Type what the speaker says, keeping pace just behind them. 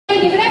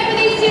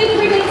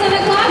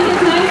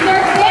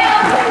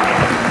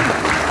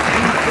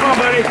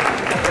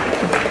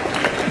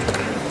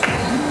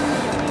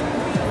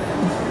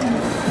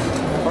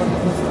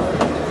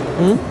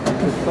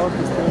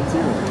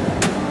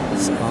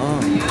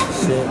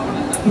Shit.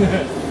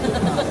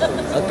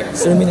 Okay,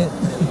 7 minutes.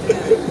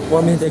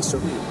 1 minute extra.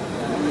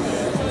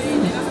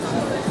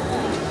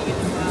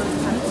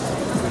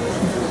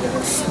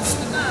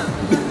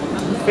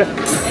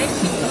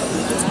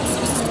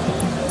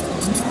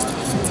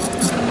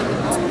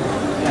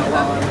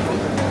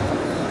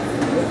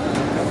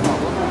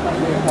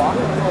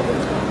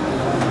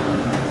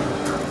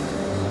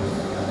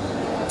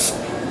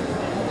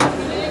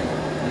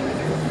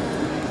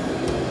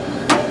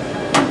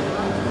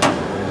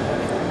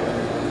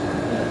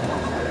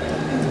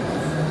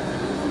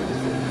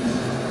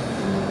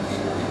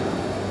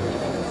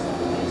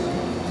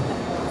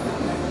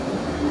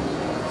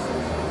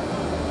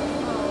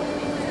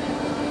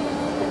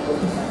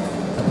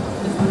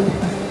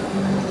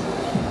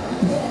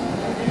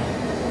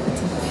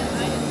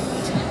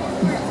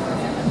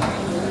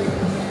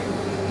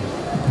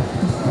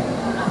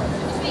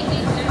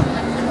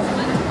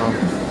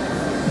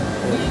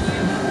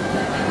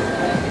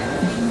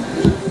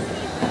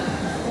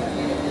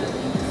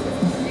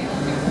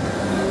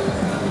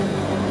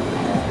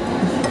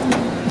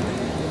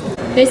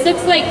 This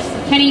looks like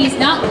Kenny's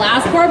not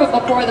last pour, but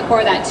before the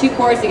pour, that 2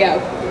 pours ago.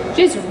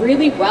 Just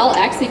really well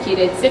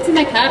executed. Sits in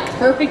the cup,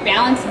 perfect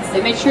balance and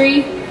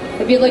symmetry.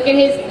 If you look at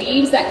his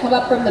leaves that come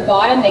up from the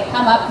bottom, they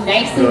come up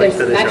nicely. They're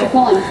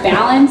symmetrical and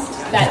balanced.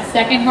 That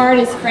second heart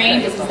is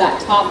framed. This is that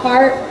top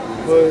heart.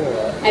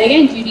 And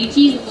again,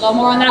 Junichi's a little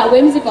more on that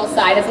whimsical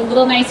side. It's a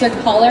little nicer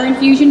color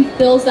infusion,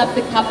 fills up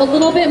the cup a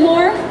little bit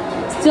more.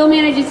 Still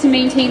manages to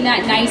maintain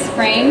that nice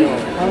frame.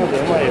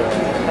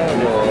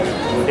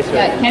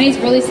 Yeah, Kenny's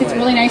really sits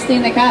really nicely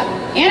in the cup.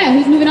 Anna,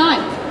 who's moving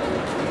on?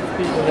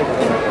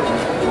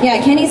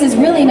 Yeah, Kenny's is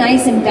really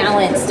nice and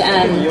balanced.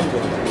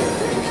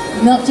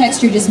 Milk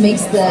texture just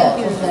makes the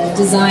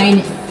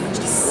design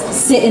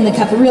sit in the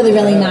cup really,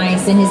 really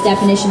nice, and his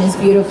definition is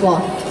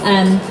beautiful.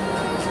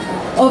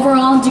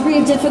 Overall degree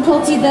of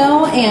difficulty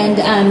though, and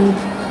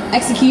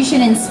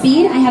execution and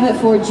speed, I have it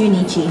for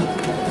Junichi.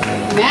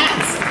 Matt.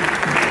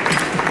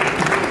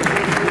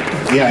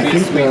 Yeah, I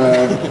think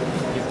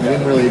I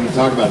didn't really even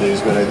talk about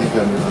these, but I think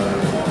I'm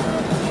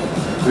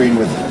agreeing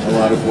with a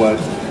lot of what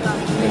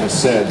Anna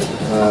said.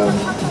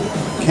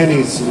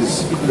 Kenny's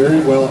is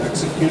very well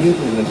executed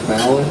and then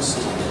balanced.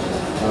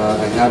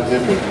 I have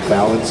him with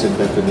balance and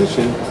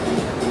definition.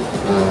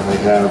 I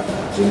have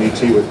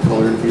Junichi with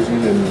color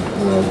infusion and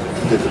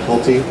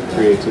difficulty,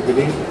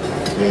 creativity,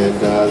 and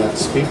that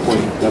speed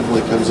point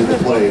definitely comes into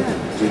play.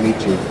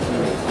 Junichi.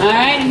 All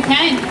right, and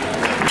Ken.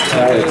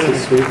 It's a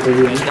sweet for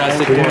you.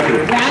 Round of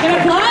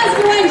applause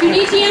for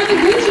Yamaguchi-山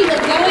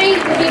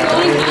will be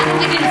going up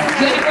against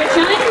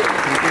Junichi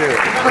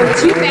for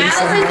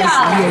 $2,000.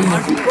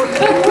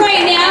 But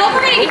right now,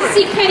 we're going to get to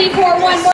see Kenny pour one more.